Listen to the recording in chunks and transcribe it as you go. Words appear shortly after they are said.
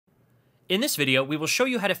In this video, we will show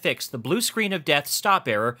you how to fix the blue screen of death stop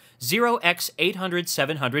error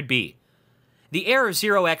 0x8007000b. The error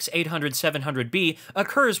 0x8007000b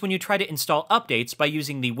occurs when you try to install updates by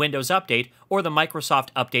using the Windows Update or the Microsoft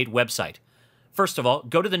Update website. First of all,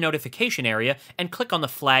 go to the notification area and click on the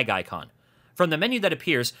flag icon. From the menu that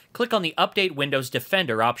appears, click on the Update Windows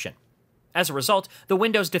Defender option. As a result, the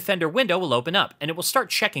Windows Defender window will open up and it will start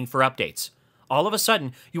checking for updates. All of a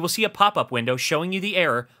sudden, you will see a pop-up window showing you the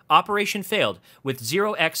error, Operation Failed, with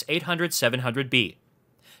 0x8007000b.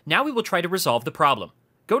 Now we will try to resolve the problem.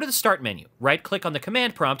 Go to the Start menu, right-click on the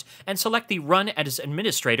command prompt, and select the Run as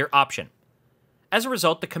Administrator option. As a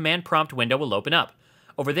result, the command prompt window will open up.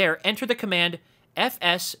 Over there, enter the command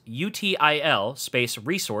fsutil space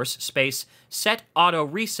resource space set auto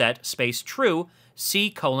reset space true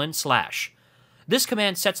c:/. This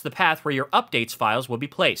command sets the path where your updates files will be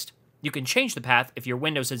placed. You can change the path if your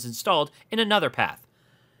Windows is installed in another path.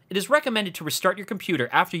 It is recommended to restart your computer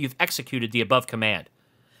after you've executed the above command.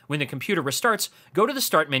 When the computer restarts, go to the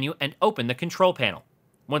Start menu and open the Control Panel.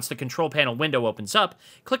 Once the Control Panel window opens up,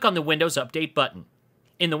 click on the Windows Update button.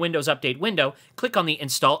 In the Windows Update window, click on the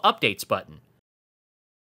Install Updates button.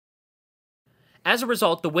 As a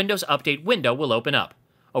result, the Windows Update window will open up.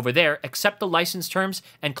 Over there, accept the license terms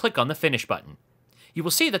and click on the Finish button. You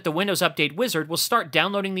will see that the Windows Update wizard will start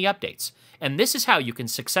downloading the updates, and this is how you can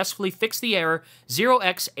successfully fix the error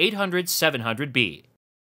 0x8007000b.